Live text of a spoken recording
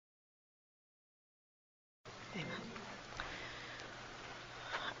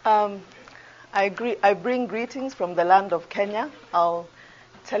Um, I bring greetings from the land of Kenya. I'll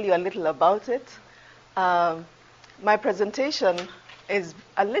tell you a little about it. Um, my presentation is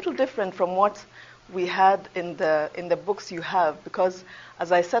a little different from what we had in the books you have, because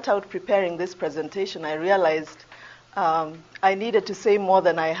as I set out preparing this presentation, I realized I needed to say more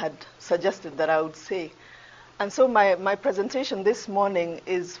than I had suggested that I would say. And so my presentation this morning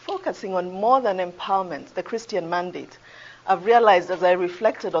is focusing on more than empowerment, the Christian mandate. I've realized as I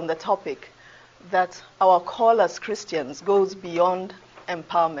reflected on the topic that our call as Christians goes beyond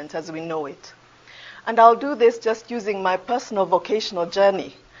empowerment as we know it. And I'll do this just using my personal vocational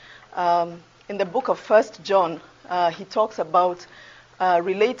journey. In the book of 1 John, he talks about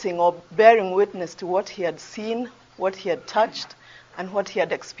relating or bearing witness to what he had seen, what he had touched, and what he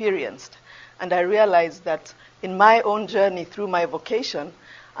had experienced. And I realized that in my own journey through my vocation,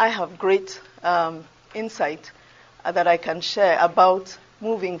 I have great insight that I can share about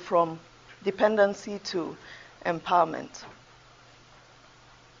moving from dependency to empowerment.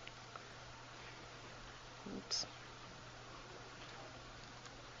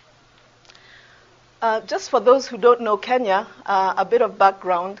 Just for those who don't know Kenya, a bit of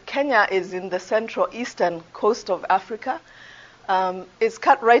background. Kenya is in the central eastern coast of Africa. It's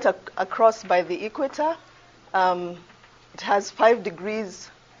cut right across by the equator. It has 5 degrees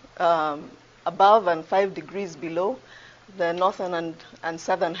above and 5 degrees below the northern and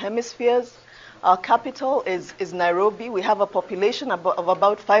southern hemispheres. Our capital is Nairobi. We have a population of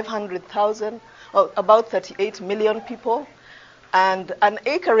about 500,000, or about 38 million people, and an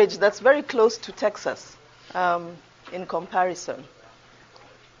acreage that's very close to Texas in comparison.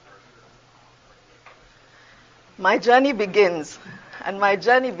 My journey begins, and my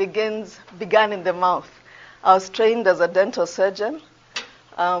journey began in the mouth. I was trained as a dental surgeon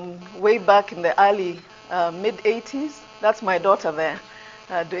way back in the early mid-80s. That's my daughter there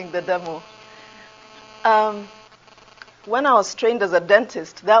doing the demo. When I was trained as a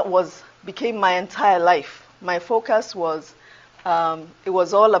dentist, that became my entire life. My focus was, it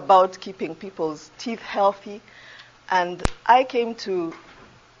was all about keeping people's teeth healthy. And I came to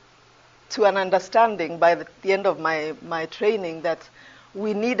an understanding by the end of my training that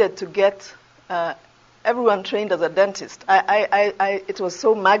we needed to get everyone trained as a dentist. It was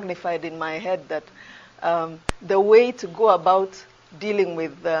so magnified in my head that the way to go about dealing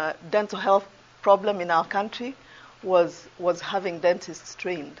with the dental health problem in our country was having dentists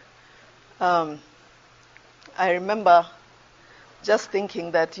trained. I remember just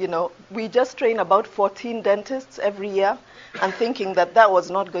thinking that, we just train about 14 dentists every year, and thinking that was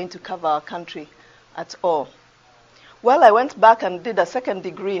not going to cover our country at all. Well, I went back and did a second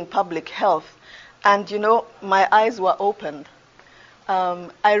degree in public health, and, my eyes were opened.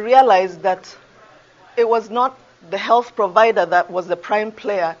 I realized that it was not the health provider that was the prime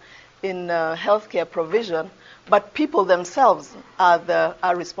player in healthcare provision, but people themselves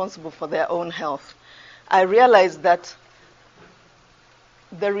are responsible for their own health. I realized that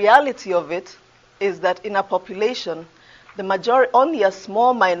the reality of it is that in a population, only a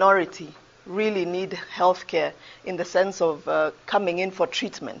small minority really need healthcare in the sense of coming in for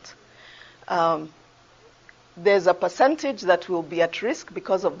treatment. There's a percentage that will be at risk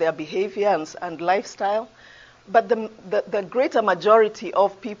because of their behavior and lifestyle, but the greater majority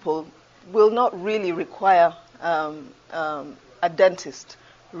of people will not really require a dentist,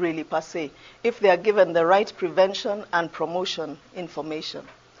 really, per se, if they are given the right prevention and promotion information.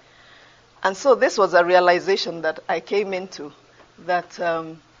 And so this was a realization that I came into, that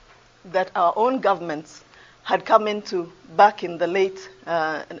our own governments had come into back in the late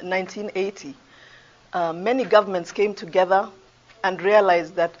 1980. Many governments came together and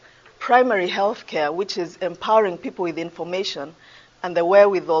realized that primary health care, which is empowering people with information and the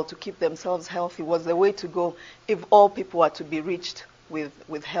wherewithal to keep themselves healthy, was the way to go if all people are to be reached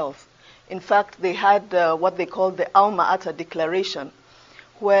with health. In fact, they had what they called the Alma Ata Declaration,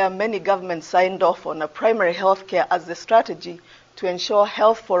 where many governments signed off on a primary health care as the strategy to ensure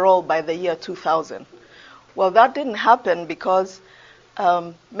health for all by the year 2000. Well, that didn't happen because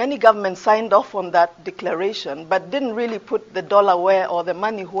many governments signed off on that declaration, but didn't really put the dollar where, or the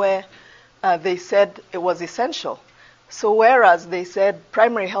money where they said it was essential. So whereas they said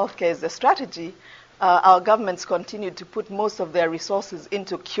primary health care is the strategy, our governments continued to put most of their resources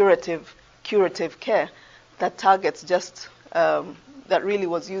into curative care that targets just, that really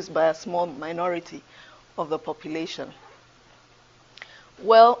was used by a small minority of the population.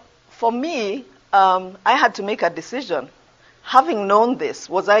 Well, for me, I had to make a decision. Having known this,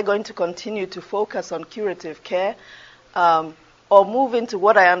 was I going to continue to focus on curative care or move into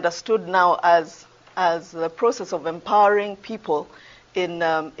what I understood now as the process of empowering people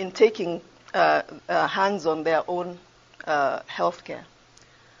in taking hands on their own healthcare,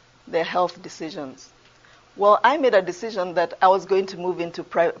 their health decisions. Well, I made a decision that I was going to move into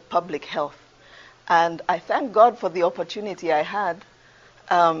public health. And I thank God for the opportunity I had.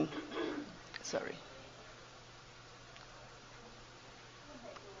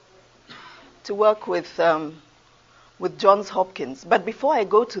 To work with Johns Hopkins. But before I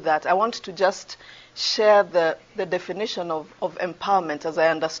go to that, I want to just share the definition of empowerment as I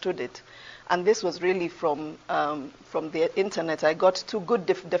understood it. And this was really from the internet. I got two good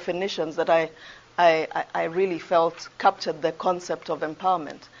definitions that I really felt captured the concept of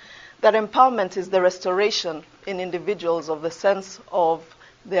empowerment. That empowerment is the restoration in individuals of the sense of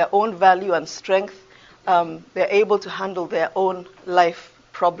their own value and strength. They're able to handle their own life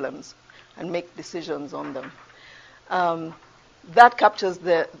problems and make decisions on them. That captures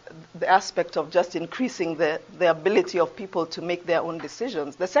the aspect of just increasing the ability of people to make their own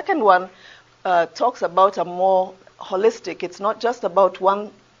decisions. The second one talks about a more holistic. It's not just about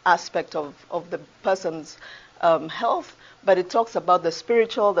one aspect of the person's health, but it talks about the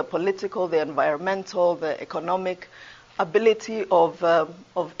spiritual, the political, the environmental, the economic ability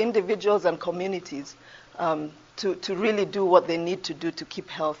of individuals and communities to really do what they need to do to keep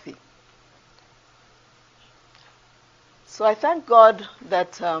healthy. So I thank God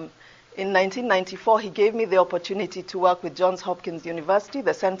that in 1994 he gave me the opportunity to work with Johns Hopkins University,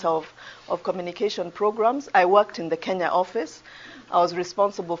 the Center of Communication Programs. I worked in the Kenya office. I was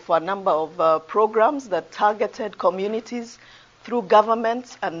responsible for a number of programs that targeted communities through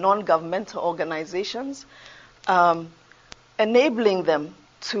governments and non-governmental organizations, enabling them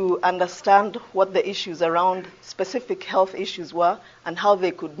to understand what the issues around specific health issues were and how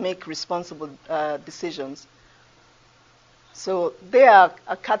they could make responsible decisions. So they are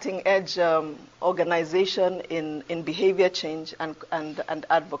a cutting-edge organization in behavior change and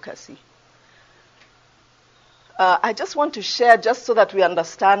advocacy. I just want to share, just so that we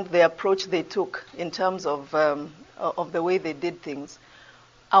understand the approach they took in terms of the way they did things.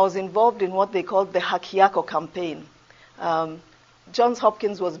 I was involved in what they called the Haki Yako campaign. Johns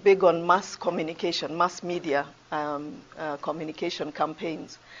Hopkins was big on mass communication, mass media communication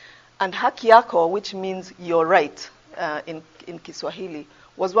campaigns. And Haki Yako, which means you're right in Kiswahili,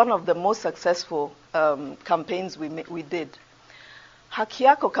 was one of the most successful campaigns we did. Haki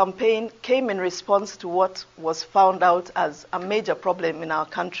Yako campaign came in response to what was found out as a major problem in our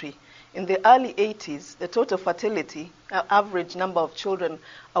country. In the early 80s, the total fertility, average number of children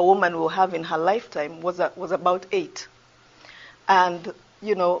a woman will have in her lifetime was about 8. And,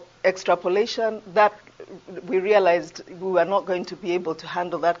 extrapolation, that we realized we were not going to be able to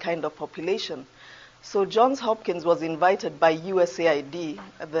handle that kind of population. So Johns Hopkins was invited by USAID,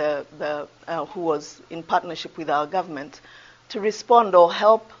 who was in partnership with our government, to respond or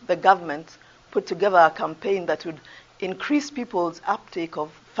help the government put together a campaign that would increase people's uptake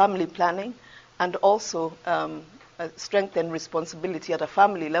of family planning and also strengthen responsibility at a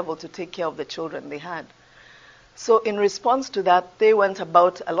family level to take care of the children they had. So in response to that, they went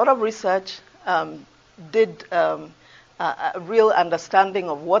about a lot of research, did a real understanding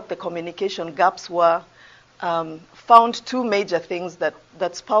of what the communication gaps were, found two major things that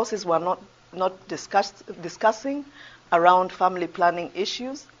spouses were not discussing around family planning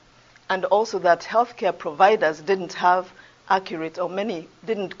issues, and also that healthcare providers didn't have accurate, or many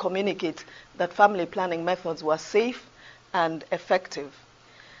didn't communicate that family planning methods were safe and effective.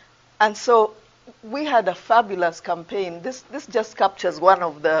 And so we had a fabulous campaign. This just captures one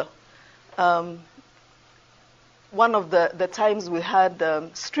of the times we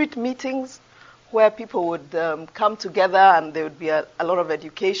had street meetings where people would come together, and there would be a lot of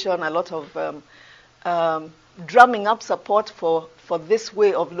education, a lot of drumming up support for this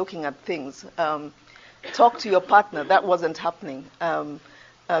way of looking at things. Talk to your partner. That wasn't happening.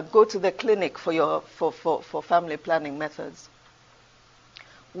 Go to the clinic for family planning methods.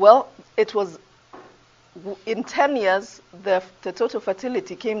 Well, it was in 10 years the total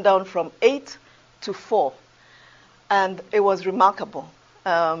fertility came down from 8 to 4, and it was remarkable.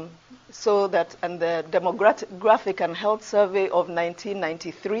 So that, and the Demographic and Health Survey of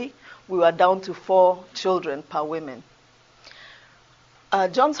 1993, we were down to 4 children per woman.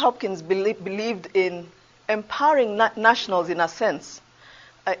 Johns Hopkins believed in empowering nationals in a sense,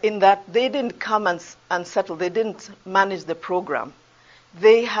 in that they didn't come and settle. They didn't manage the program.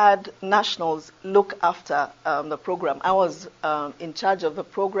 They had nationals look after the program. I was in charge of the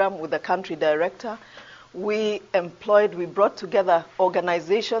program with the country director. We brought together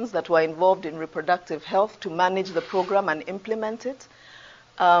organizations that were involved in reproductive health to manage the program and implement it.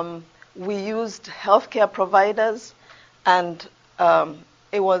 We used healthcare providers and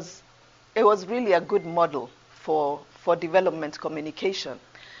it was really a good model for development communication.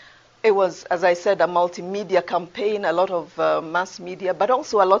 It was, as I said, a multimedia campaign, a lot of mass media, but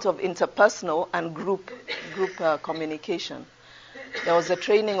also a lot of interpersonal and group communication. There was a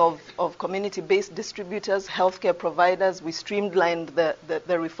training of community-based distributors, healthcare providers. We streamlined the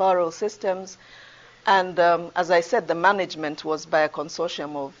referral systems. And as I said, the management was by a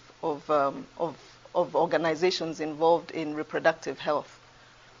consortium of organizations involved in reproductive health.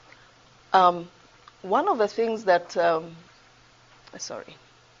 One of the things that,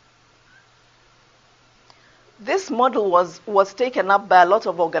 this model was taken up by a lot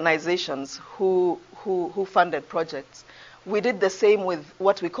of organizations who funded projects. We did the same with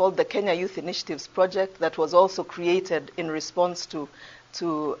what we called the Kenya Youth Initiatives Project, that was also created in response to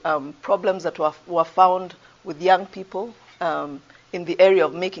problems that were found with young people in the area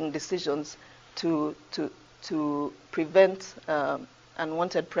of making decisions to prevent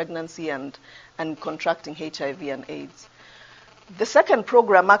unwanted pregnancy and contracting HIV and AIDS. The second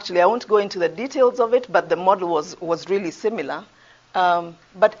program, actually, I won't go into the details of it, but the model was really similar.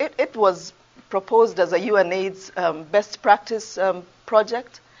 But it was proposed as a UNAIDS best practice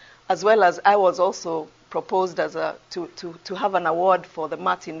project, as well as I was also proposed as to have an award for the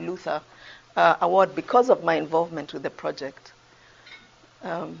Martin Luther Award because of my involvement with the project.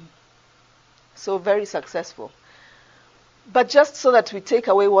 So very successful. But just so that we take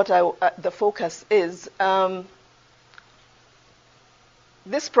away what the focus is,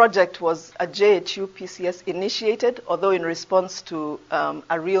 this project was a JHU PCS initiated, although in response to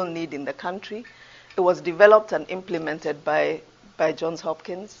a real need in the country. It was developed and implemented by Johns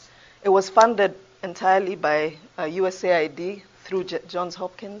Hopkins. It was funded entirely by USAID through Johns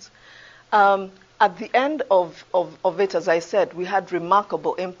Hopkins. At the end of it, as I said, we had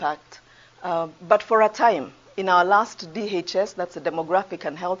remarkable impact. But for a time, in our last DHS, that's a demographic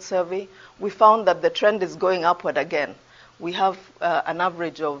and health survey, we found that the trend is going upward again. We have an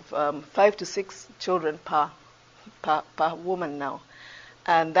average of 5 to 6 children per woman now.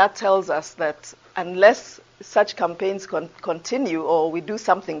 And that tells us that unless such campaigns continue or we do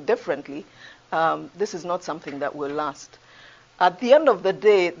something differently, this is not something that will last. At the end of the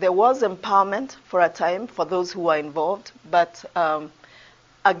day, there was empowerment for a time for those who were involved, but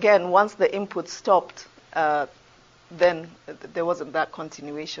again, once the input stopped, then there wasn't that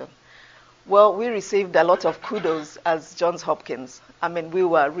continuation. Well, we received a lot of kudos as Johns Hopkins. I mean, we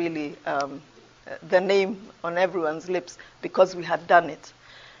were really the name on everyone's lips because we had done it.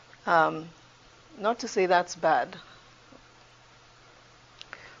 Not to say that's bad.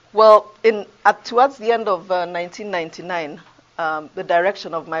 Well, towards the end of 1999, the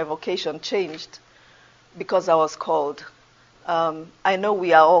direction of my vocation changed because I was called. I know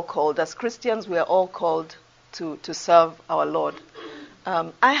we are all called. As Christians, we are all called to serve our Lord.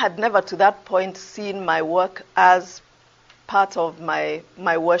 I had never to that point seen my work as part of my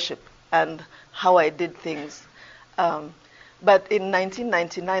worship and how I did things. But in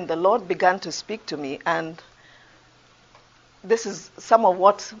 1999, the Lord began to speak to me, and this is some of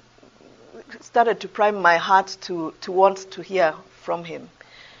what started to prime my heart to want to hear from Him.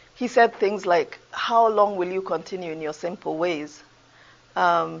 He said things like, "How long will you continue in your simple ways?"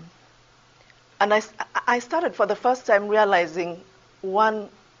 And I started for the first time realizing, one,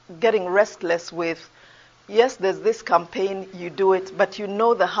 getting restless with, yes, there's this campaign, you do it, but you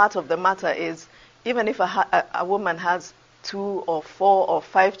know the heart of the matter is, even if a woman has 2 or 4 or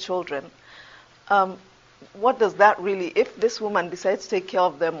 5 children, what does that really, if this woman decides to take care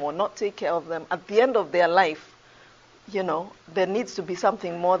of them or not take care of them, at the end of their life, you know, there needs to be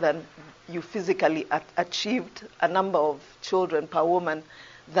something more than you physically achieved a number of children per woman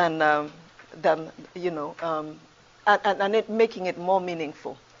than you know, and it making it more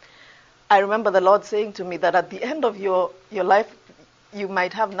meaningful. I remember the Lord saying to me that at the end of your life, you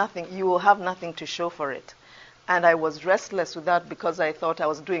might have nothing, you will have nothing to show for it. And I was restless with that because I thought I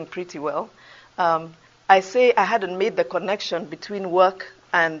was doing pretty well. I say I hadn't made the connection between work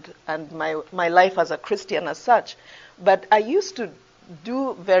and my life as a Christian as such, but I used to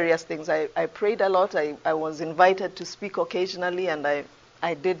do various things. I prayed a lot. I was invited to speak occasionally, and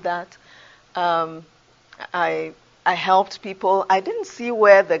I did that. I helped people. I didn't see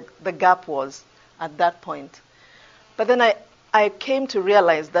where the gap was at that point. But then I came to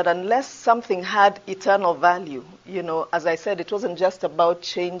realize that unless something had eternal value, you know, as I said, it wasn't just about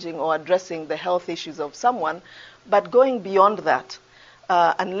changing or addressing the health issues of someone, but going beyond that.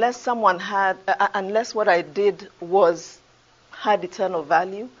 Unless what I did had eternal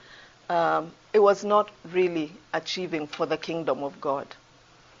value, it was not really achieving for the kingdom of God.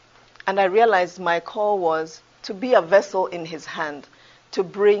 And I realized my call was to be a vessel in his hand, to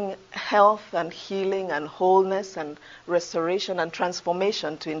bring health and healing and wholeness and restoration and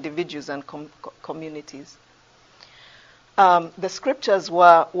transformation to individuals and communities. The scriptures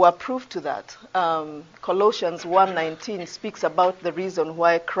were proof to that. Colossians 1:19 speaks about the reason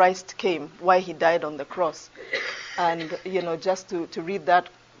why Christ came, why he died on the cross. And, just to read that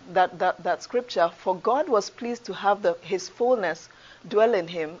scripture, for God was pleased to have his fullness dwell in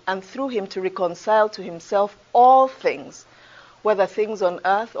him, and through him to reconcile to himself all things, whether things on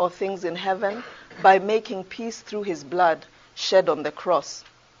earth or things in heaven, by making peace through his blood shed on the cross.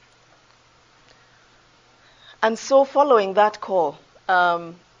 And so following that call,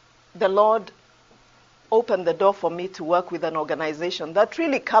 the Lord opened the door for me to work with an organization that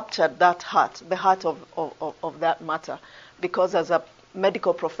really captured that heart, the heart of that matter. Because as a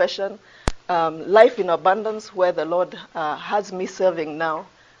medical profession, Life in Abundance, where the Lord has me serving now,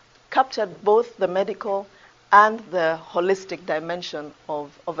 captured both the medical and the holistic dimension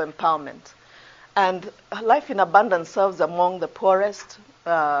of empowerment. And Life in Abundance serves among the poorest,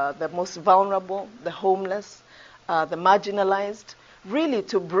 the most vulnerable, the homeless, the marginalized, really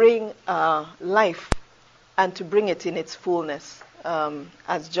to bring life and to bring it in its fullness,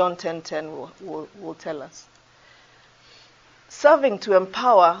 as John 10:10 will tell us. Serving to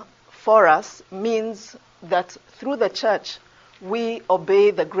empower for us means that through the church, we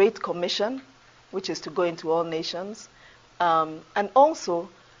obey the Great Commission, which is to go into all nations, and also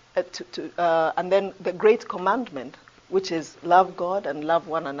and then the Great Commandment, which is love God and love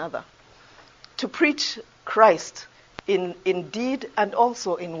one another. To preach Christ in deed and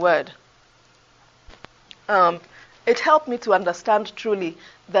also in word. It helped me to understand truly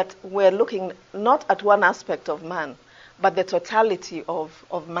that we're looking not at one aspect of man, but the totality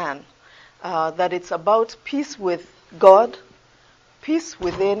of man. That it's about peace with God, peace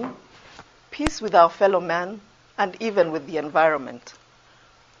within, peace with our fellow man, and even with the environment.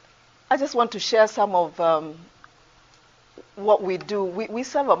 I just want to share some of what we do. We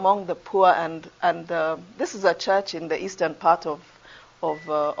serve among the poor, and this is a church in the eastern part of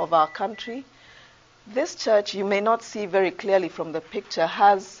our country. This church, you may not see very clearly from the picture,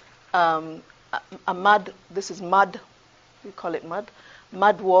 has a mud, this is mud, we call it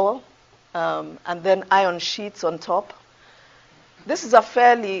mud wall, and then iron sheets on top. This is a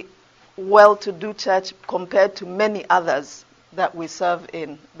fairly well-to-do church compared to many others that we serve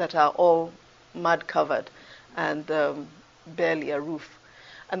in that are all mud covered and barely a roof.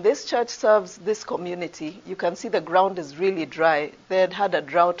 And this church serves this community. You can see the ground is really dry. They had a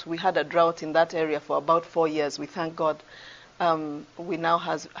drought. We had a drought in that area for about 4 years. We thank God we now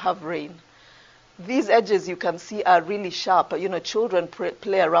have rain. These edges you can see are really sharp. Children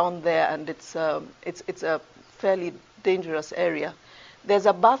play around there, and it's a fairly dangerous area. There's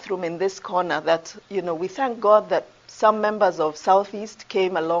a bathroom in this corner that, we thank God that some members of Southeast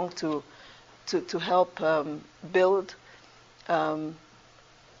came along to help build.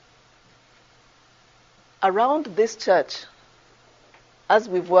 Around this church, as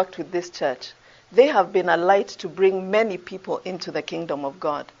we've worked with this church, they have been a light to bring many people into the kingdom of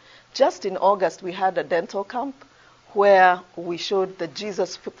God. Just in August, we had a dental camp where we showed the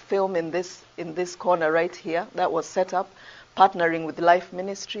Jesus film in this corner right here that was set up, partnering with Life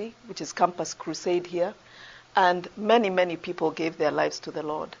Ministry, which is Campus Crusade here. And many, many people gave their lives to the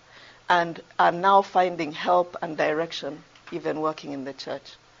Lord and are now finding help and direction, even working in the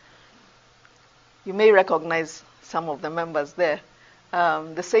church. You may recognize some of the members there.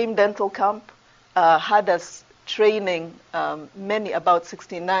 The same dental camp had us training about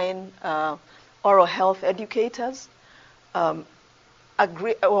 69 oral health educators,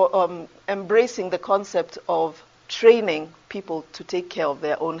 embracing the concept of training people to take care of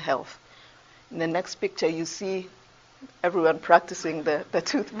their own health. In the next picture, you see everyone practicing the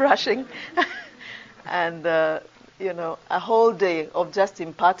toothbrushing and, a whole day of just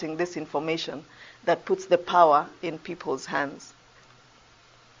imparting this information that puts the power in people's hands.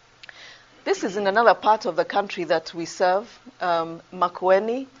 This is in another part of the country that we serve,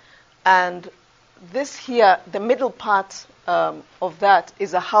 Makueni, and this here, the middle part of that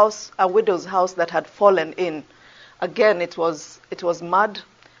is a widow's house that had fallen in. Again, it was mud,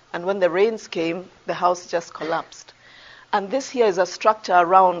 and when the rains came, the house just collapsed. And this here is a structure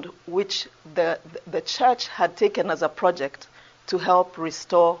around which the church had taken as a project to help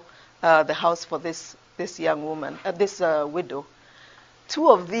restore the house for this young woman, this widow. 2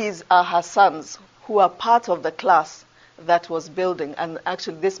 of these are her sons, who are part of the class that was building, and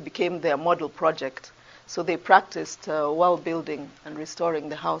actually this became their model project. So they practiced while building and restoring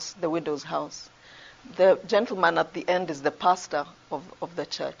the house, the widow's house. The gentleman at the end is the pastor of the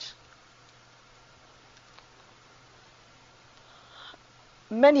church.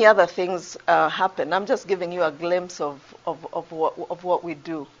 Many other things happen. I'm just giving you a glimpse of what we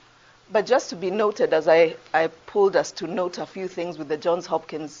do. But just to be noted, as I pulled us to note a few things with the Johns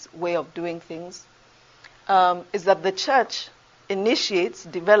Hopkins way of doing things, is that the church initiates,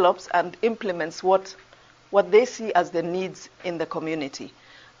 develops, and implements what they see as the needs in the community.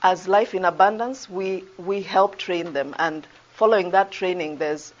 As Life in Abundance, we help train them, and following that training,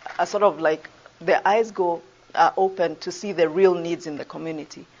 there's a sort of like their eyes are open to see the real needs in the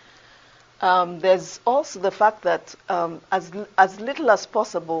community. There's also the fact that as little as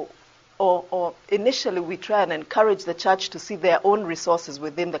possible, or initially we try and encourage the church to see their own resources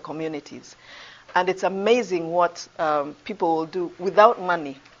within the communities. And it's amazing what people will do without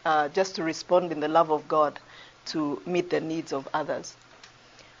money, just to respond in the love of God to meet the needs of others.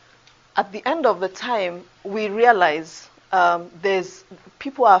 At the end of the time, we realize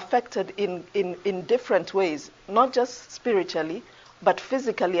people are affected in different ways, not just spiritually, but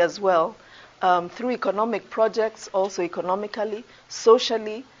physically as well, through economic projects, also economically,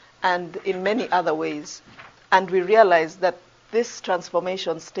 socially, and in many other ways. And we realize that this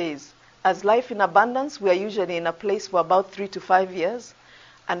transformation stays. As Life in Abundance, we are usually in a place for about 3 to 5 years,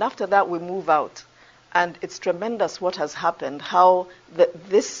 and after that we move out. And it's tremendous what has happened, how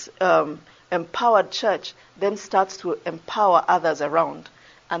this empowered church then starts to empower others around,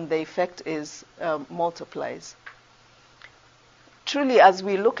 and the effect is multiplies. Truly, as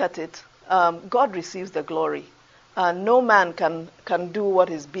we look at it, God receives the glory. No man can do what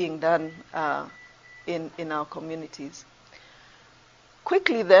is being done in our communities.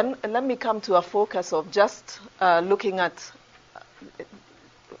 Quickly then, let me come to a focus of just looking at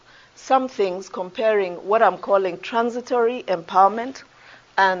some things, comparing what I'm calling transitory empowerment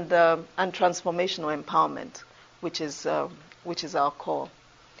and transformational empowerment, which is our call.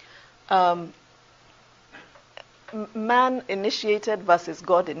 Man initiated versus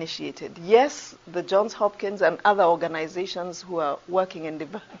God initiated. Yes, the Johns Hopkins and other organizations who are working in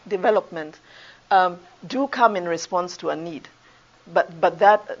development do come in response to a need, but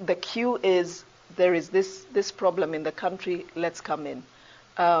that the cue is there is this problem in the country. Let's come in.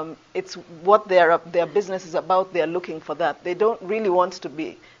 It's what their business is about. They're looking for that. They don't really want to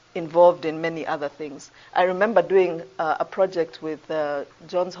be involved in many other things. I remember doing a project with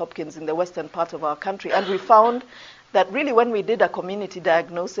Johns Hopkins in the western part of our country, and we found that really when we did a community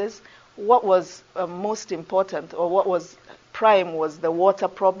diagnosis, what was most important, or what was prime, was the water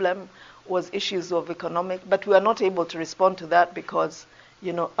problem, was issues of economic, but we were not able to respond to that because,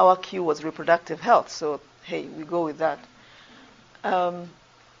 our cue was reproductive health. So, hey, we go with that.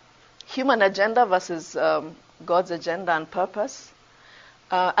 Human agenda versus God's agenda and purpose.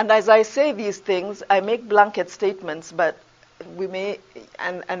 And as I say these things, I make blanket statements, but we may,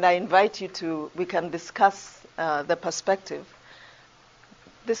 and I invite you we can discuss the perspective.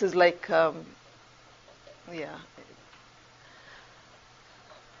 This is like,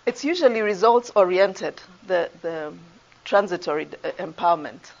 it's usually results-oriented, the transitory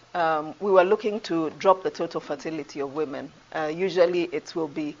empowerment. We were looking to drop the total fertility of women. Usually it will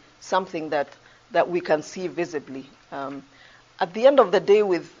be something that we can see visibly. At the end of the day,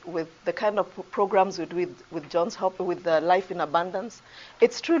 with the kind of programs we do with Johns Hopkins, with the Life in Abundance,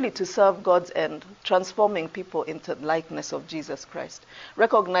 it's truly to serve God's end, transforming people into the likeness of Jesus Christ.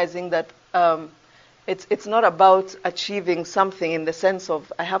 Recognizing that it's not about achieving something in the sense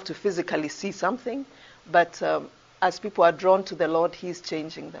of I have to physically see something, but as people are drawn to the Lord, He's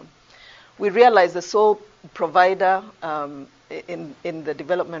changing them. We realize the sole provider in the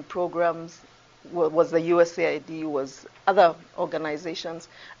development programs was the USAID, was other organizations,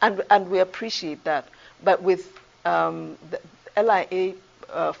 and we appreciate that. But with the LIA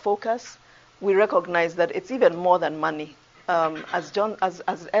focus, we recognize that it's even more than money. As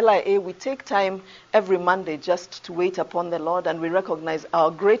LIA, we take time every Monday just to wait upon the Lord, and we recognize our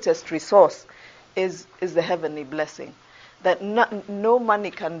greatest resource is the heavenly blessing. That no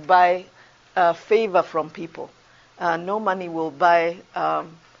money can buy favor from people. No money will buy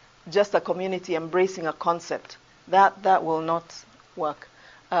just a community embracing a concept. That will not work.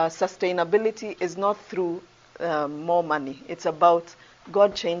 Sustainability is not through more money. It's about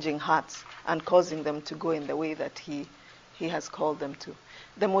God changing hearts and causing them to go in the way that He has called them to.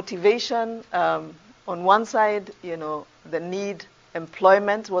 The motivation, on one side, the need,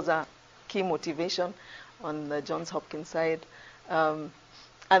 employment was a key motivation on the Johns Hopkins side, and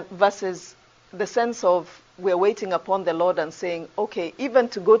versus the sense of we're waiting upon the Lord and saying, okay, even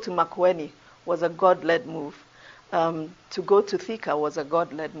to go to Makueni was a God-led move. To go to Thika was a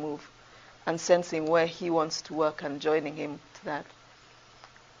God-led move, and sensing where He wants to work and joining Him to that.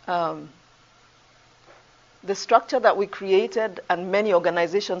 the structure that we created and many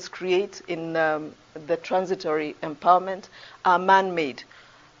organizations create in the transitory empowerment are man-made.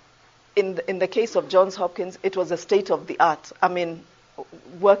 In the case of Johns Hopkins, it was a state-of-the-art. I mean,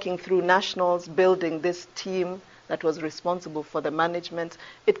 working through nationals, building this team that was responsible for the management,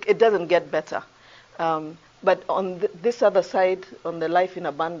 it doesn't get better. But on this other side, on the Life in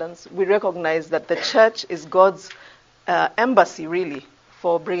Abundance, we recognize that the church is God's embassy, really,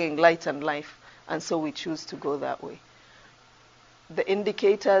 for bringing light and life. And so we choose to go that way. The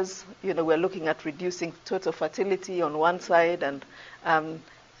indicators, we're looking at reducing total fertility on one side, and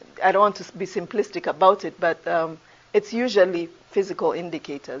I don't want to be simplistic about it, but it's usually physical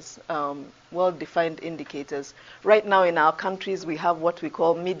indicators, well-defined indicators. Right now in our countries, we have what we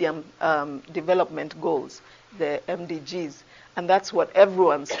call medium development goals, the MDGs, and that's what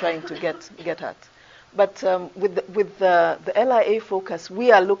everyone's trying to get at. But with the LIA focus,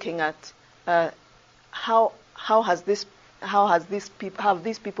 we are looking at how have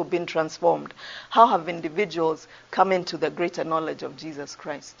these people been transformed? How have individuals come into the greater knowledge of Jesus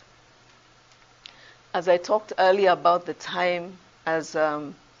Christ? As I talked earlier about the time as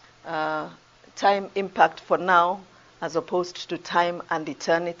time impact for now, as opposed to time and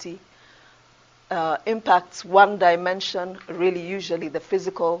eternity, impacts one dimension, really usually the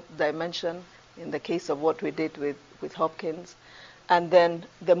physical dimension, in the case of what we did with Hopkins, and then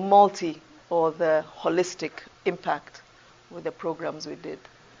the multi or the holistic impact with the programs we did.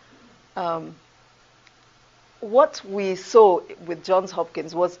 What we saw with Johns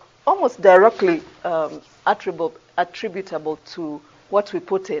Hopkins was almost directly attributable to what we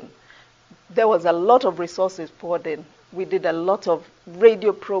put in. There was a lot of resources poured in. We did a lot of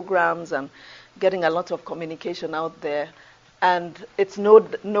radio programs and getting a lot of communication out there. And it's no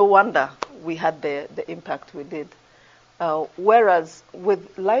wonder we had the impact we did. Whereas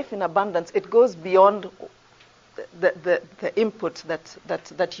with Life in Abundance, it goes beyond the input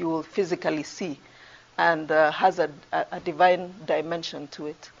that you will physically see, and has a divine dimension to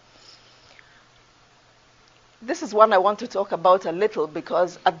it. This is one I want to talk about a little,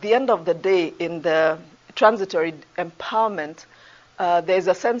 because at the end of the day, in the transitory empowerment, there's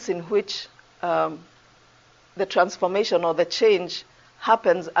a sense in which the transformation or the change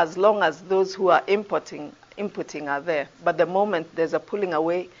happens as long as those who are inputting are there. But the moment there's a pulling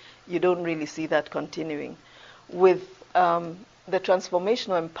away, you don't really see that continuing. With the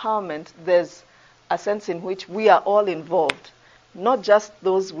transformational empowerment, there's a sense in which we are all involved, not just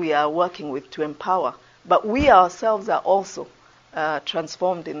those we are working with to empower, but we ourselves are also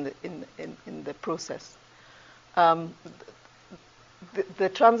transformed in the process. The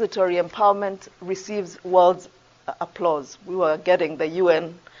transitory empowerment receives world's applause. We were getting the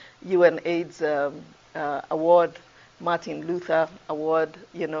UN AIDS award, Martin Luther award.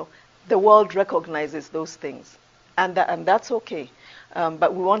 The world recognizes those things, and that's okay.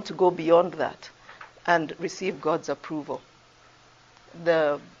 But we want to go beyond that and receive God's approval.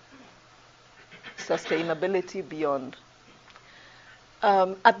 The sustainability beyond.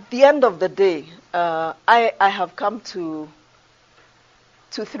 At the end of the day, I have come to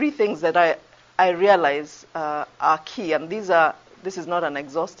three things that I realize are key, and this is not an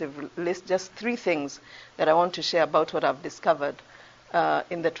exhaustive list, just three things that I want to share about what I've discovered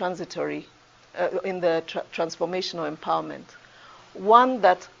in the transitory, in the transformational empowerment. One,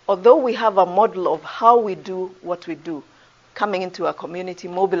 that although we have a model of how we do what we do, coming into a community,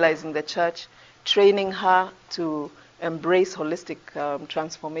 mobilizing the church, training her to embrace holistic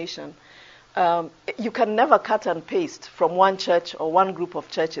transformation, you can never cut and paste from one church or one group of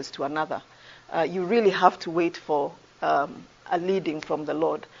churches to another. You really have to wait for a leading from the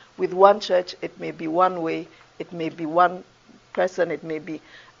Lord. With one church, it may be one way, it may be one person, it may be...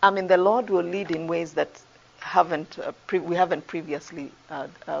 the Lord will lead in ways that we haven't previously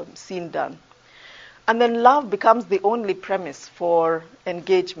seen done. And then love becomes the only premise for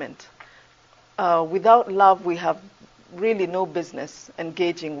engagement. Without love, we have really no business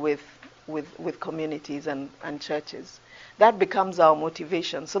engaging with communities and churches. That becomes our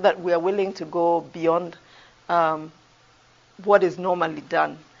motivation, so that we are willing to go beyond what is normally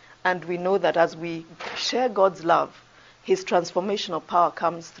done. And we know that as we share God's love, His transformational power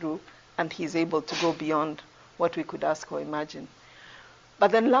comes through, and He's able to go beyond what we could ask or imagine.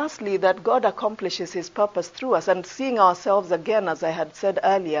 But then lastly, that God accomplishes His purpose through us, and seeing ourselves again, as I had said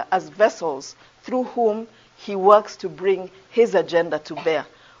earlier, as vessels through whom He works to bring His agenda to bear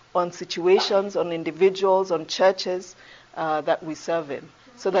on situations, on individuals, on churches that we serve in,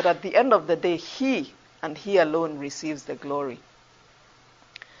 so that at the end of the day, He and He alone receives the glory.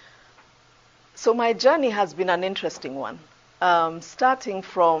 So my journey has been an interesting one, starting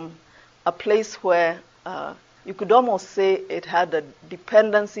from a place where you could almost say it had a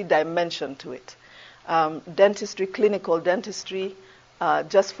dependency dimension to it. Dentistry, clinical dentistry,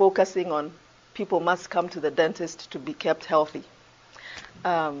 just focusing on people must come to the dentist to be kept healthy.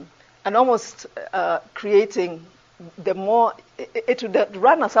 And almost creating the more, it would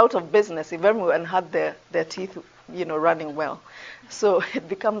run us out of business if everyone had their teeth, running well. So it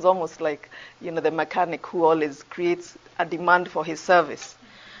becomes almost like, the mechanic who always creates a demand for his service.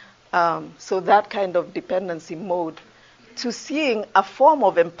 So that kind of dependency mode to seeing a form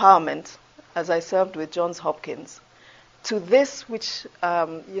of empowerment, as I served with Johns Hopkins, to this which,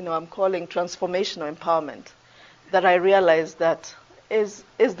 I'm calling transformational empowerment, that I realized that is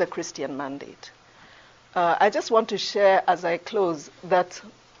the Christian mandate. I just want to share as I close that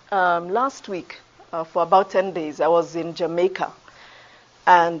last week, for about 10 days, I was in Jamaica.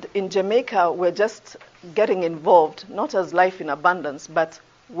 And in Jamaica, we're just getting involved, not as Life in Abundance, but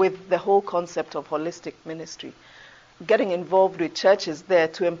with the whole concept of holistic ministry, getting involved with churches there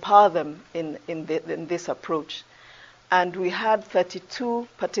to empower them in this approach. And we had 32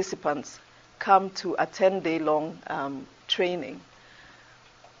 participants come to a 10-day-long training.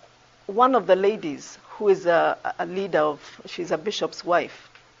 One of the ladies, who is a leader she's a bishop's wife,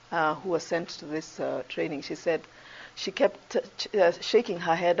 who was sent to this training, she said, she kept shaking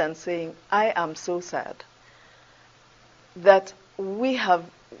her head and saying, I am so sad that we have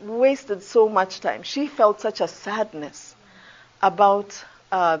wasted so much time. She felt such a sadness about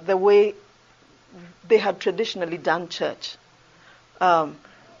the way they had traditionally done church.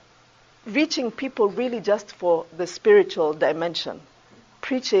 Reaching people really just for the spiritual dimension.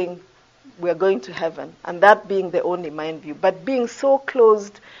 Preaching, we're going to heaven, and that being the only mind view, but being so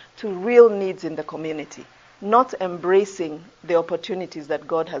closed to real needs in the community, not embracing the opportunities that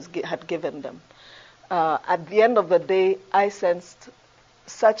God had given them. At the end of the day, I sensed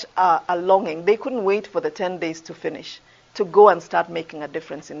such a longing. They couldn't wait for the 10 days to finish, to go and start making a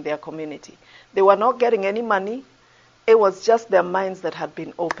difference in their community. They were not getting any money. It was just their minds that had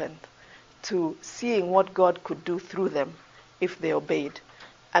been opened to seeing what God could do through them if they obeyed.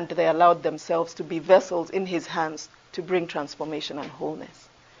 And they allowed themselves to be vessels in His hands to bring transformation and wholeness.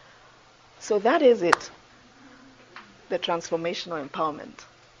 So that is it, the transformational empowerment.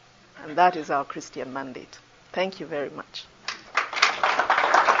 And that is our Christian mandate. Thank you very much.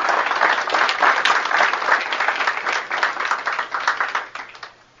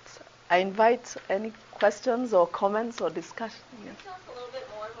 I invite any questions or comments or discussion. Can you tell us a little bit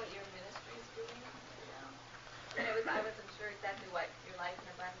more what your ministry is doing? I wasn't sure exactly what your Life in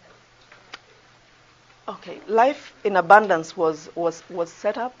Abundance. Okay, Life in Abundance was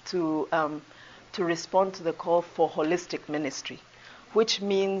set up to respond to the call for holistic ministry, which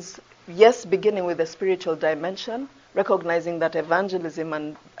means, yes, beginning with the spiritual dimension, recognizing that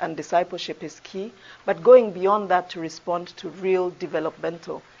evangelism and discipleship is key, but going beyond that to respond to real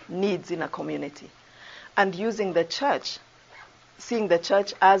developmental needs in a community. And using the church, seeing the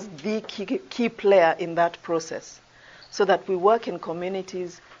church as the key player in that process, so that we work in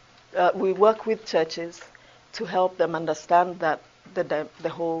communities, we work with churches to help them understand that the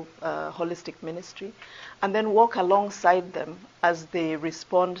whole holistic ministry, and then walk alongside them as they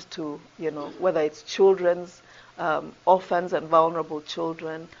respond to, whether it's children's, orphans and vulnerable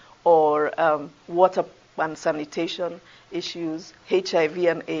children, or water and sanitation issues, HIV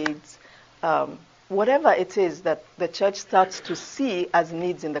and AIDS, whatever it is that the church starts to see as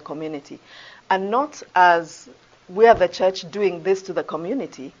needs in the community. And not as we are the church doing this to the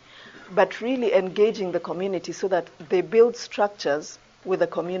community, but really engaging the community so that they build structures with the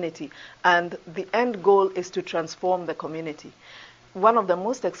community. And the end goal is to transform the community. One of the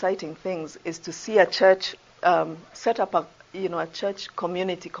most exciting things is to see a church set up a church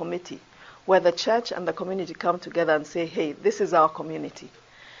community committee, where the church and the community come together and say, hey, this is our community.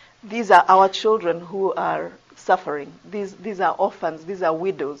 These are our children who are suffering. These are orphans. These are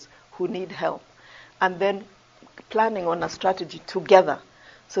widows who need help. And then planning on a strategy together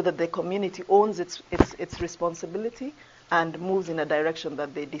so that the community owns its responsibility and moves in a direction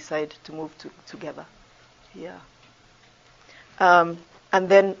that they decide to move together. Yeah. And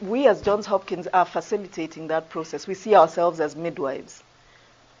then we as Johns Hopkins are facilitating that process. We see ourselves as midwives.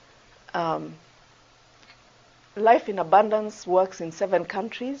 Life in Abundance works in 7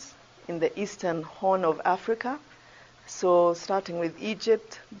 countries in the Eastern Horn of Africa. So starting with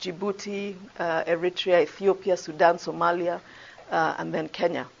Egypt, Djibouti, Eritrea, Ethiopia, Sudan, Somalia, and then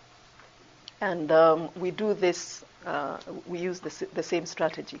Kenya. And we do this, we use the same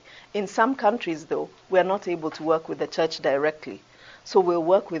strategy. In some countries, though, we are not able to work with the church directly. So we'll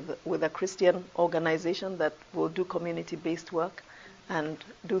work with a Christian organization that will do community-based work and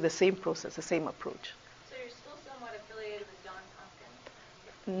do the same process, the same approach.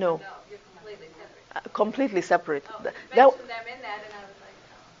 No, No, you're completely separate. completely separate. Oh, Th- you that- mentioned them in that, and I was like,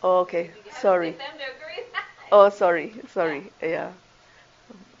 oh, okay, you have sorry. to get them to agree. Oh, sorry. Yeah,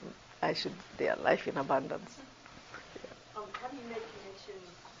 I should. Yeah, life in abundance. How do you make connections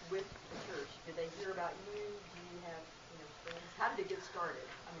with the church? Did they hear about you? Do you have, friends? How did it get started?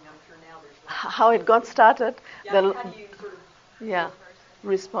 I mean, I'm sure now there's How it got started? Yeah, how do you sort of Yeah,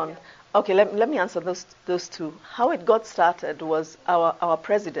 respond. Okay, let me answer those two. How it got started was our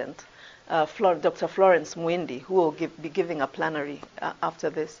president, Dr. Florence Mwindi, who will be giving a plenary after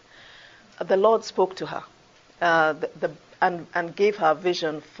this. The Lord spoke to her and gave her a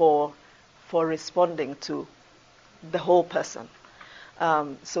vision for responding to the whole person,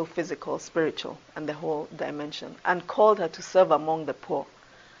 so physical, spiritual, and the whole dimension, and called her to serve among the poor.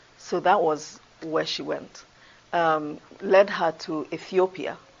 So that was where she went. Led her to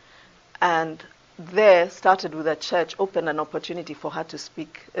Ethiopia, and there started with a church, opened an opportunity for her to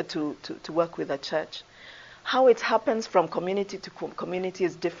speak, to work with a church. How it happens from community to community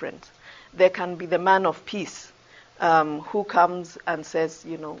is different. There can be the man of peace who comes and says,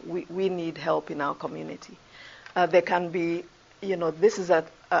 we need help in our community. There can be, this is an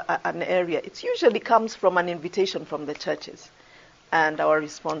area. It usually comes from an invitation from the churches and our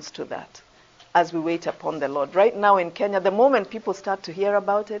response to that as we wait upon the Lord. Right now in Kenya, the moment people start to hear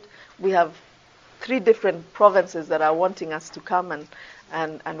about it, we have 3 different provinces that are wanting us to come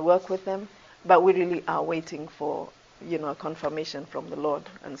and work with them, but we really are waiting for, a confirmation from the Lord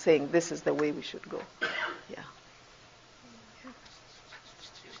and saying this is the way we should go. Yeah.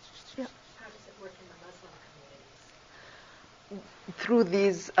 Yeah. How does it work in the Muslim communities? Through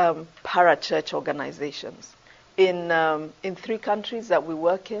these para-church organizations. In 3 countries that we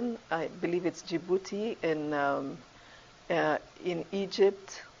work in, I believe it's Djibouti, in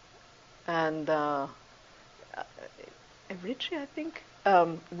Egypt, and Eritrea, I think.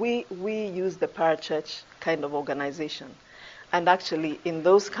 We use the para-church kind of organization. And actually, in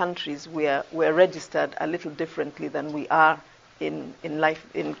those countries, we're registered a little differently than we are in life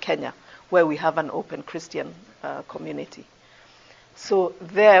in Kenya, where we have an open Christian community. So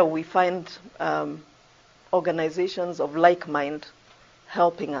there we find organizations of like mind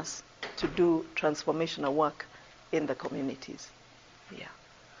helping us to do transformational work in the communities. Yeah.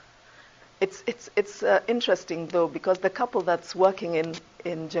 It's interesting though, because the couple that's working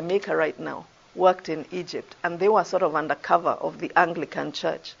in Jamaica right now worked in Egypt, and they were sort of undercover of the Anglican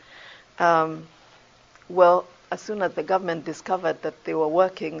Church. Well, as soon as the government discovered that they were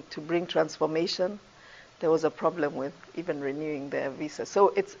working to bring transformation, there was a problem with even renewing their visa. So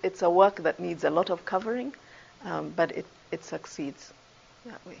it's a work that needs a lot of covering, but it succeeds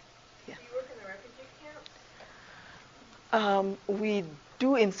that way. Yeah. Do you work in the refugee camps? We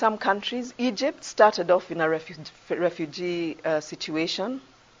do in some countries. Egypt started off in a refugee situation,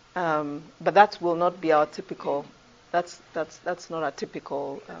 but that will not be our typical. That's not a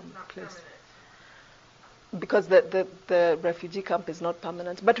typical place. Permanent. Because the refugee camp is not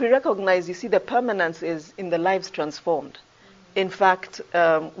permanent. But we recognize, you see, the permanence is in the lives transformed. In fact,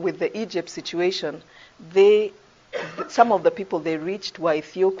 with the Egypt situation, some of the people they reached were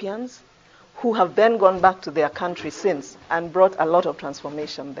Ethiopians who have then gone back to their country since and brought a lot of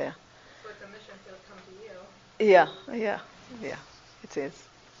transformation there. So it's a mission field come to you. Yeah, it is.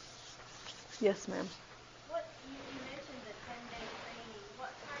 Yes, ma'am. What you mentioned the 10-day training.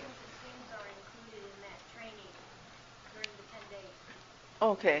 What kinds of things are included in that training during the 10 days?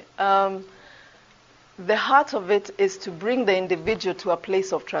 Okay. The heart of it is to bring the individual to a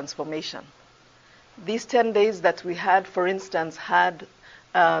place of transformation. These 10 days that we had, for instance, had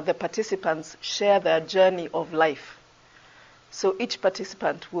the participants share their journey of life. So each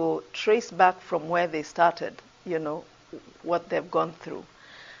participant will trace back from where they started, what they've gone through.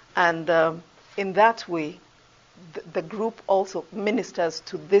 And in that way, the group also ministers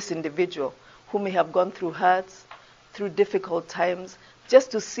to this individual who may have gone through hurts, through difficult times,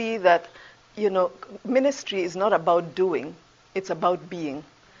 just to see that, ministry is not about doing, it's about being.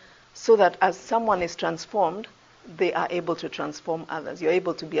 So that as someone is transformed, they are able to transform others. You're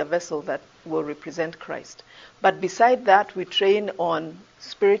able to be a vessel that will represent Christ. But beside that, we train on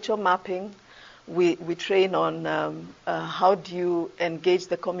spiritual mapping. We train on how do you engage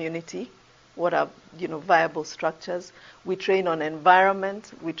the community, what are viable structures. We train on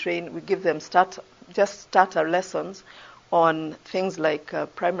environment. We give them starter lessons on things like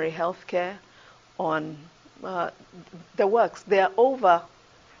primary health care, on the works. There are over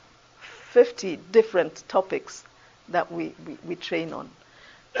 50 different topics that we train on.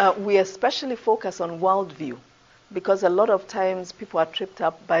 We especially focus on worldview, because a lot of times people are tripped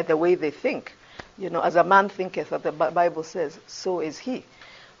up by the way they think. As a man thinketh, as the Bible says, so is he.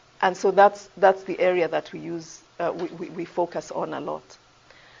 And so that's the area that we focus on a lot.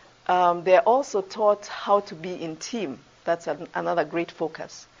 They're also taught how to be in team. That's another great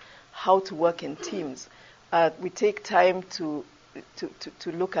focus, how to work in teams. We take time to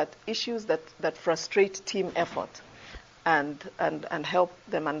look at issues that frustrate team effort and help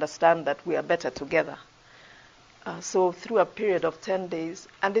them understand that we are better together. So through a period of 10 days,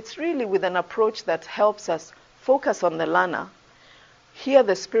 and it's really with an approach that helps us focus on the learner, hear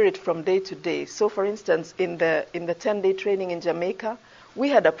the Spirit from day to day. So for instance, in the 10-day training in Jamaica, we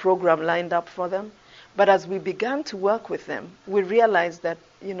had a program lined up for them, but as we began to work with them, we realized that,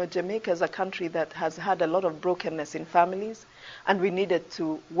 Jamaica is a country that has had a lot of brokenness in families, and we needed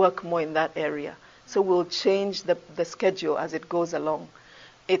to work more in that area. So we'll change the schedule as it goes along.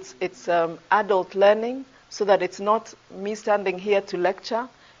 It's adult learning, so that it's not me standing here to lecture.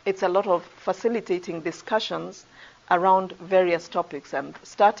 It's a lot of facilitating discussions around various topics and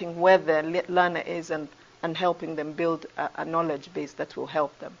starting where the learner is and helping them build a knowledge base that will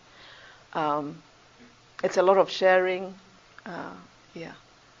help them. It's a lot of sharing. Yeah.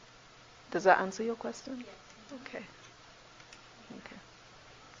 Does that answer your question? Yes. Okay.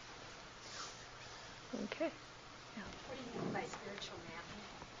 Yeah. What do you mean by spiritual mapping?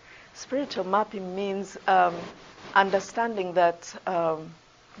 Spiritual mapping means understanding that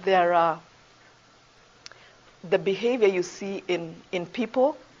there are the behavior you see in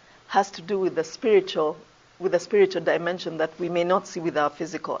people has to do with the spiritual dimension that we may not see with our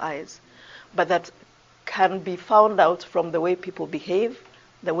physical eyes, but that can be found out from the way people behave,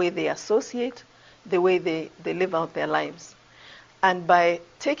 the way they associate, the way they live out their lives. And by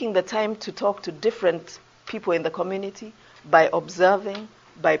taking the time to talk to different people in the community, by observing,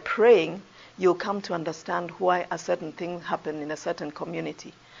 by praying, you'll come to understand why a certain thing happened in a certain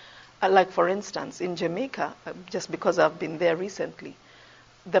community. Like, for instance, in Jamaica, just because I've been there recently,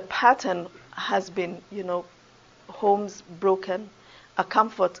 the pattern has been, homes broken,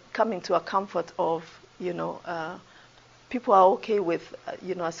 coming to a comfort of, people are okay with,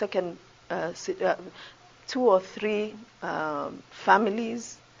 a second, 2 or 3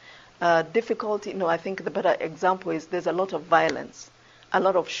 families. Difficulty, I think the better example is there's a lot of violence, a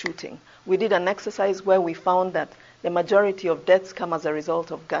lot of shooting. We did an exercise where we found that the majority of deaths come as a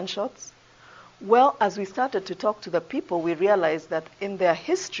result of gunshots. Well, as we started to talk to the people, we realized that in their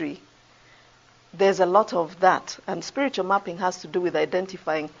history, there's a lot of that. And spiritual mapping has to do with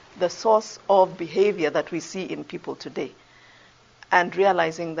identifying the source of behavior that we see in people today. And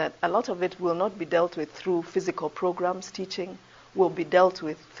realizing that a lot of it will not be dealt with through physical programs, teaching, will be dealt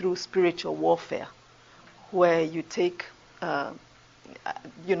with through spiritual warfare, where you take, the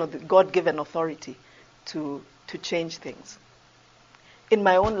God-given authority to change things. In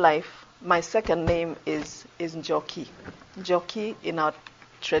my own life, my second name is Njoki. Njoki in our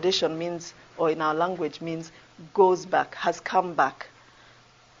tradition means, or in our language means, goes back, has come back.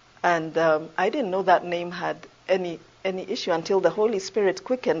 And I didn't know that name had any issue until the Holy Spirit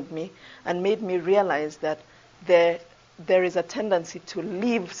quickened me and made me realize that there is a tendency to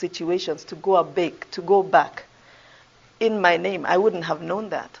leave situations, to go back. In my name, I wouldn't have known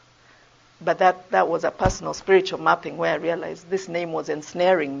that. But that was a personal spiritual mapping where I realized this name was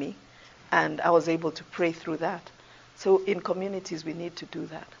ensnaring me, and I was able to pray through that. So in communities, we need to do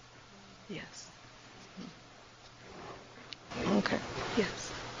that. Yes. Okay.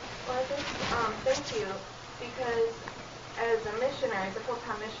 Yes. Well, I think, thank you, because as a missionary, as a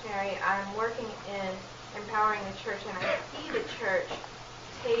full-time missionary, I'm working in empowering the church, and I see the church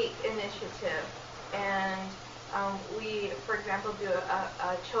take initiative. And we, for example, do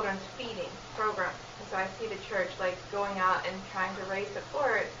a children's feeding program. And so I see the church going out and trying to raise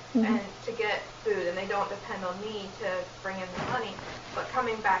support and to get food, and they don't depend on me to bring in the money. But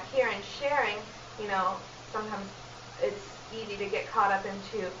coming back here and sharing, sometimes it's easy to get caught up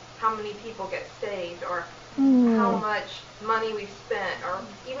into how many people get saved or how much money we've spent, or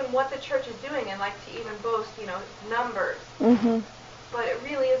even what the church is doing, and like to even boast, numbers. But it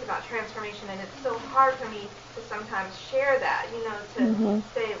really is about transformation, and it's so hard for me to sometimes share that, to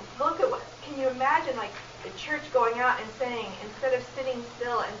say, look at what, can you imagine, the church going out and saying, instead of sitting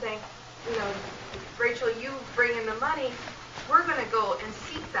still and saying, Rachel, you bring in the money, we're going to go and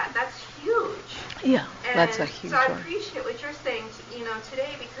seek that. That's huge. Yeah, and that's a huge one. So I appreciate what you're saying,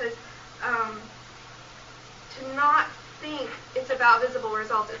 today, because to not think it's about visible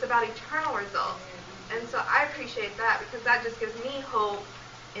results, it's about eternal results. And so I appreciate that, because that just gives me hope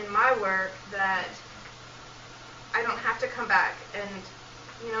in my work that I don't have to come back. And,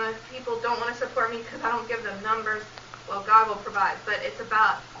 if people don't want to support me because I don't give them numbers, well, God will provide. But it's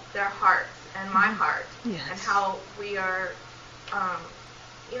about their hearts and my heart, yes, and how we are,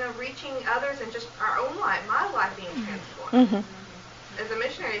 reaching others and just our own life, my life being transformed. Mm-hmm. As a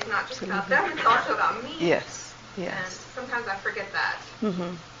missionary, it's not just about them, it's also about me. Yes. And sometimes I forget that.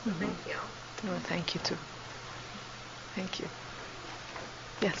 Mm-hmm. So thank you. Oh, thank you too. Thank you.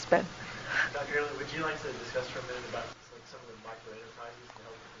 Yes, Ben. Dr. Early, would you like to discuss for a minute about some of the micro enterprises to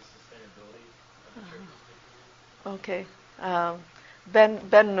help with the sustainability of the churches? Okay.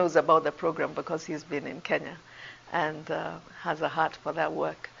 Ben knows about the program because he's been in Kenya and has a heart for that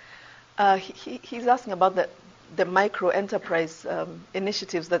work. He's asking about the micro enterprise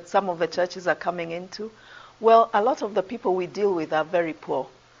initiatives that some of the churches are coming into. Well, a lot of the people we deal with are very poor.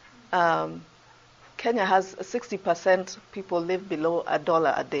 Kenya has 60% people live below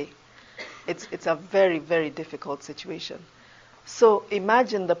 $1 a day. It's a very, very difficult situation. So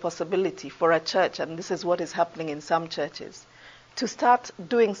imagine the possibility for a church, and this is what is happening in some churches, to start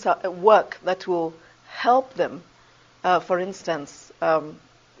doing work that will help them. For instance,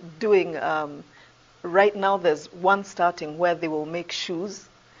 right now there's one starting where they will make shoes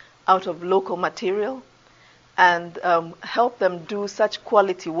out of local material and help them do such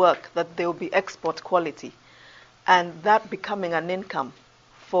quality work that they will be export quality. And that becoming an income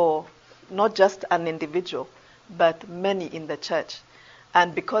for not just an individual, but many in the church.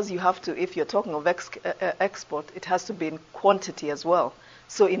 And because you have to, if you're talking of export, it has to be in quantity as well.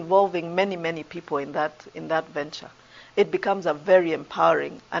 So involving many, many people in that venture. It becomes a very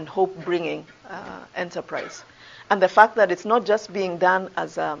empowering and hope-bringing enterprise. And the fact that it's not just being done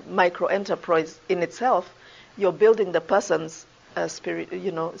as a micro-enterprise in itself, you're building the person's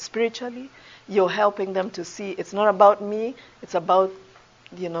spiritually. You're helping them to see it's not about me, it's about,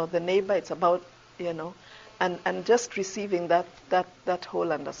 the neighbor, it's about, and just receiving that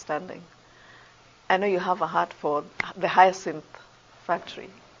whole understanding. I know you have a heart for the hyacinth factory.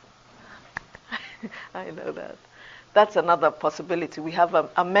 I know that. That's another possibility. We have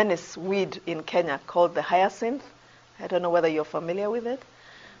a menace weed in Kenya called the hyacinth. I don't know whether you're familiar with it.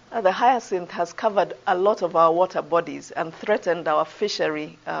 The hyacinth has covered a lot of our water bodies and threatened our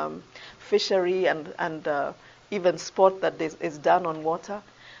fishery and even sport that is done on water.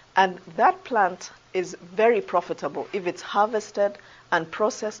 And that plant is very profitable if it's harvested and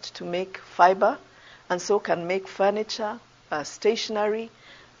processed to make fiber, and so can make furniture, stationery,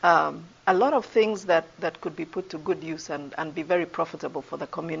 a lot of things that could be put to good use and be very profitable for the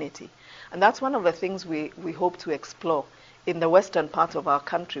community. And that's one of the things we hope to explore in the western part of our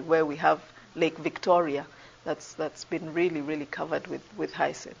country, where we have Lake Victoria that's been really, really covered with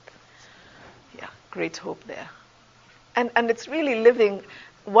hyacinth. Yeah, great hope there. And it's really living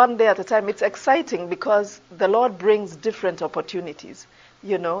one day at a time. It's exciting because the Lord brings different opportunities.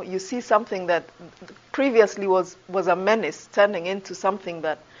 You see something that previously was a menace turning into something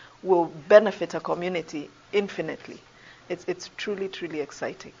that will benefit a community infinitely. It's truly, truly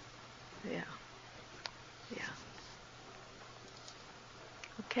exciting. Yeah.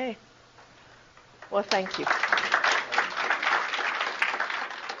 Okay. Well, thank you.